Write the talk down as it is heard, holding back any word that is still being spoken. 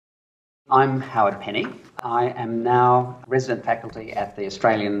I'm Howard Penny. I am now resident faculty at the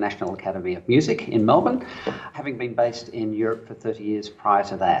Australian National Academy of Music in Melbourne, having been based in Europe for 30 years prior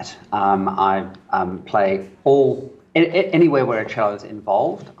to that. I play anywhere where a cello is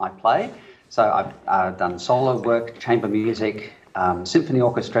involved, I play. So I've done solo work, chamber music, symphony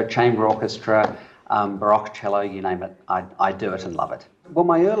orchestra, chamber orchestra, Baroque cello, you name it, I do it and love it. Well,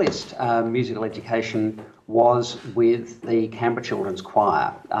 my earliest musical education was with the Canberra Children's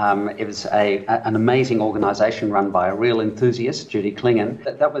Choir. It was an amazing organisation run by a real enthusiast, Judy Klingon.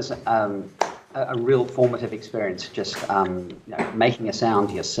 That was a real formative experience, just making a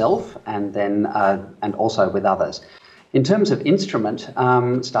sound yourself and then and also with others. In terms of instrument,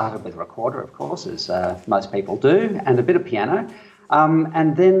 started with recorder, of course, as most people do, and a bit of piano.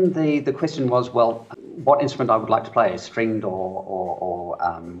 And then the question was, well, what instrument I would like to play, stringed or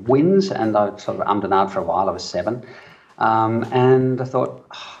winds? And I sort of ummed and ahed for a while. I was 7. And I thought,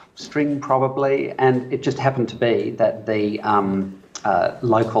 string probably. And it just happened to be that the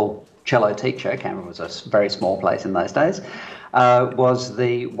local cello teacher, Canberra was a very small place in those days, was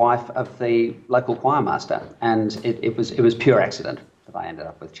the wife of the local choir master. And it was pure accident that I ended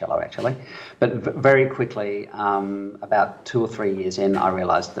up with cello, actually. But very quickly, about 2 or 3 years in, I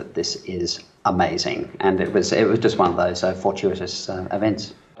realised that this is amazing. And it was just one of those fortuitous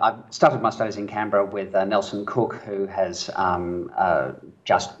events. I started my studies in Canberra with Nelson Cook, who has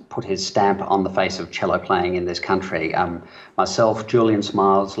just put his stamp on the face of cello playing in this country. Myself, Julian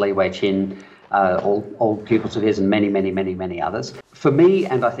Smiles, Lee Wei Chin, all pupils of his, and many others. For me,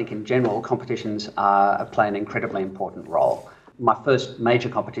 and I think in general, competitions play an incredibly important role. My first major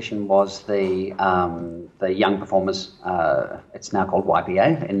competition was the Young Performers, it's now called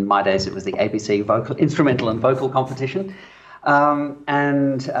YPA. In my days, it was the ABC Instrumental and Vocal Competition. It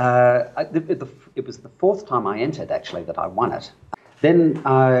was the 4th time I entered, actually, that I won it. Then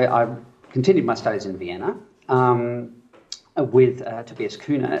I continued my studies in Vienna with Tobias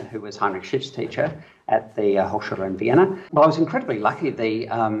Kuhner, who was Heinrich Schiff's teacher at the Hochschule in Vienna. Well, I was incredibly lucky.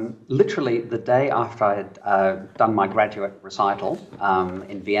 Literally the day after I had done my graduate recital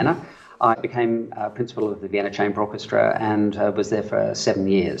in Vienna, I became principal of the Vienna Chamber Orchestra and was there for 7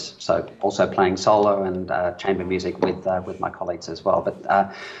 years. So also playing solo and chamber music with my colleagues as well.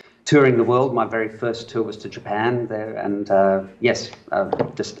 But touring the world, my very first tour was to Japan there, and yes,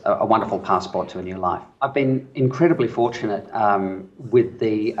 just a wonderful passport to a new life. I've been incredibly fortunate with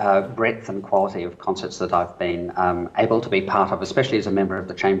the breadth and quality of concerts that I've been able to be part of, especially as a member of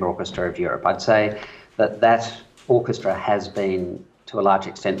the Chamber Orchestra of Europe. I'd say that orchestra has been, to a large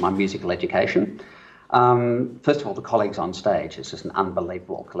extent, my musical education. First of all, the colleagues on stage. It's just an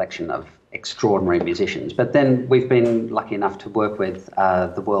unbelievable collection of extraordinary musicians. But then we've been lucky enough to work with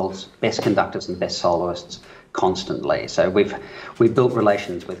the world's best conductors and best soloists constantly. So we've built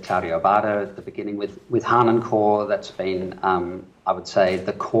relations with Claudio Abbado at the beginning, with Harnoncourt. That's been, I would say,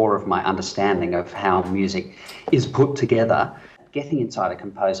 the core of my understanding of how music is put together. Getting inside a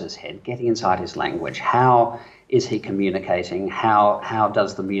composer's head, getting inside his language. How is he communicating? How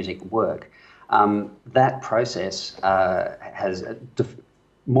does the music work? That process has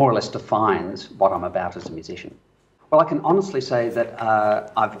more or less defines what I'm about as a musician. Well, I can honestly say that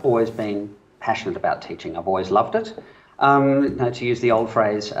I've always been passionate about teaching. I've always loved it. To use the old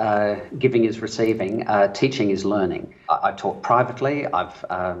phrase, giving is receiving, teaching is learning. I taught privately. I've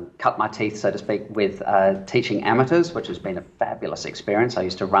cut my teeth, so to speak, with teaching amateurs, which has been a fabulous experience. I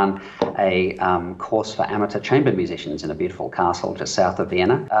used to run a course for amateur chamber musicians in a beautiful castle just south of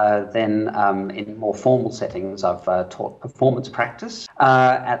Vienna. Then in more formal settings, I've taught performance practice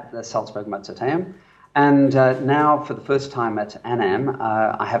at the Salzburg Mozarteum. And now, for the first time at ANAM,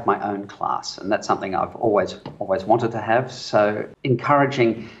 I have my own class, and that's something I've always wanted to have. So,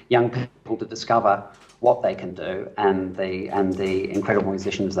 encouraging young people to discover what they can do and the incredible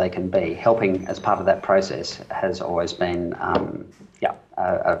musicians they can be, helping as part of that process has always been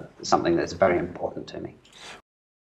something that's very important to me.